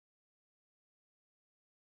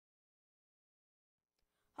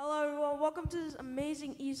Hello, everyone. Welcome to this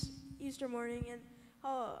amazing Easter morning, and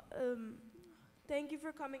thank you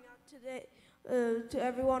for coming out today to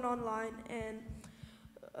everyone online. And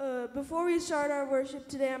before we start our worship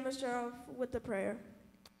today, I'm going to start off with a prayer.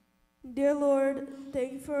 Dear Lord,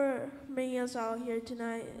 thank you for bringing us out here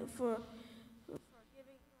tonight, for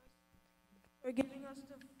giving us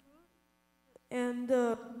the food and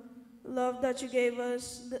the love that you gave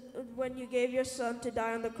us when you gave your son to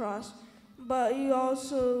die on the cross. But you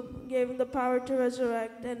also gave him the power to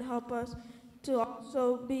resurrect and help us to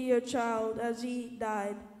also be your child as he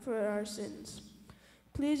died for our sins.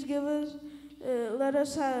 Please let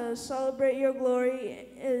us celebrate your glory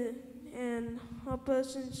and help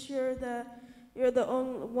us ensure that you're the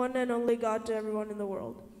one and only God to everyone in the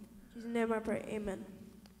world. In his name I pray, amen.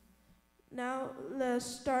 Now let's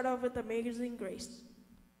start off with Amazing Grace.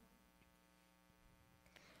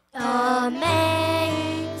 Amazing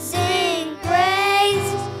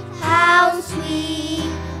grace, how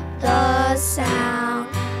sweet the sound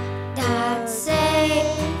that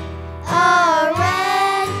saved a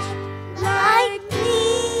wretch like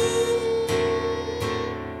me.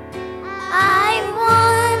 I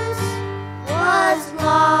once was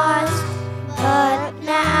lost, but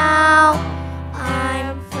now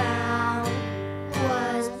I'm found.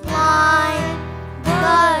 Was blind,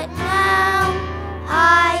 but now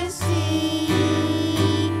I see.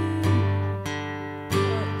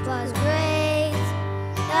 It was grace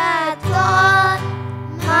that taught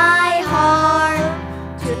my heart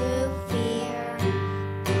to fear,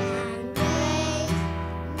 and grace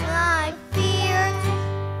my fears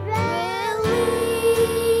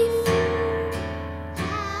relief.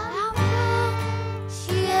 How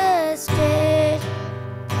precious did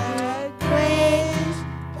the grace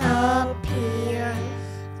appear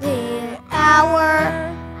the hour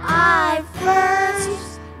I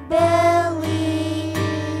first believed.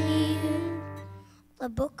 The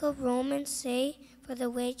book of Romans say, for the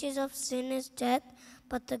wages of sin is death,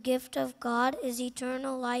 but the gift of God is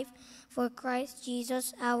eternal life for Christ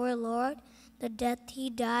Jesus our Lord. The death he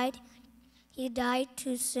died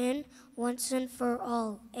to sin once and for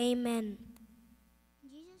all. Amen.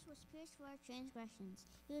 Jesus was pierced for our transgressions.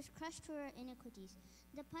 He was crushed for our iniquities.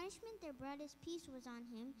 The punishment that brought us peace was on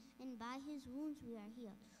him, and by his wounds we are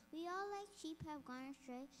healed. We all like sheep have gone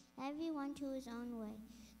astray, every one to his own way.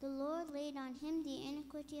 The Lord laid on him the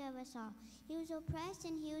iniquity of us all. He was oppressed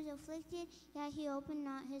and he was afflicted, yet he opened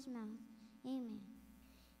not his mouth. Amen.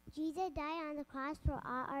 Jesus died on the cross for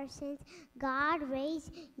all our sins. God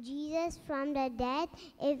raised Jesus from the dead.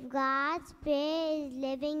 If God's Spirit is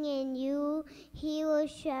living in you, he will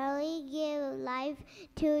surely give life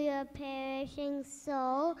to your perishing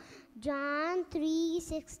soul. John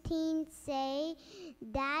 3:16 say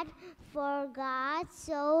that for God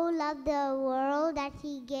so loved the world that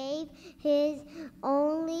he gave his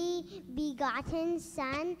only begotten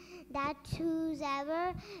Son, that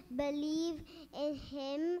whosoever believe in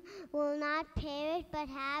him will not perish but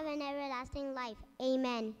have an everlasting life.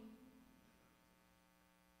 Amen.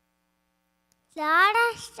 Let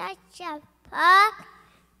us touch a puck,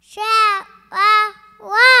 share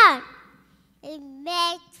one. It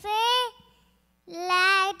makes me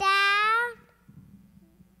lie down.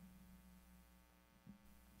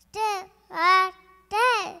 Still like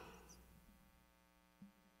this.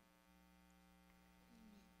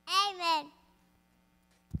 Amen.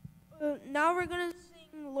 Now we're going to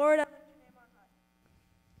sing Lord, I lift your name on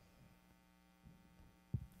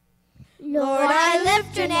high. Lord, I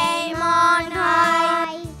lift your name on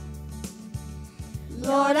high.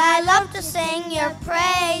 Lord, I love to sing your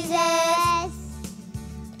praises.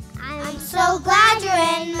 I'm so glad you're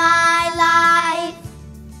in my life.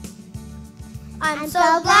 I'm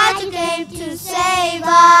so glad you came to save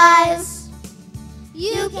us.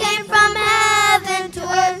 You came from heaven to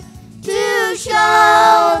earth to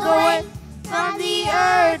show the way, from the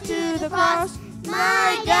earth to the cross,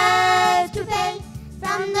 my debt to pay.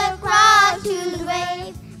 From the cross to the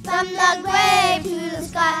grave, from the grave to the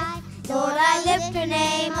sky, Lord, I lift your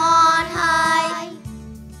name on high.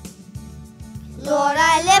 Lord,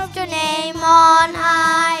 I lift your name on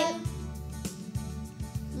high.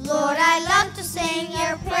 Lord, I love to sing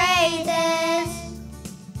your praises.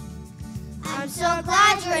 I'm so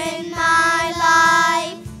glad you're in my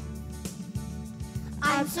life.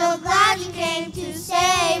 I'm so glad you came to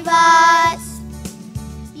save us.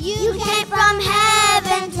 You came from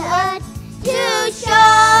heaven to earth to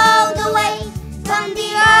show the way, from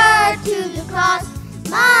the earth to the cross,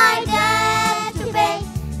 my debt to pay.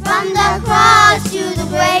 From the cross to the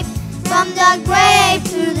grave, from the grave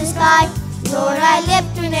to the sky, Lord, I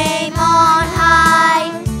lift your name on high.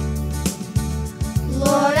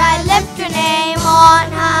 Lord, your name.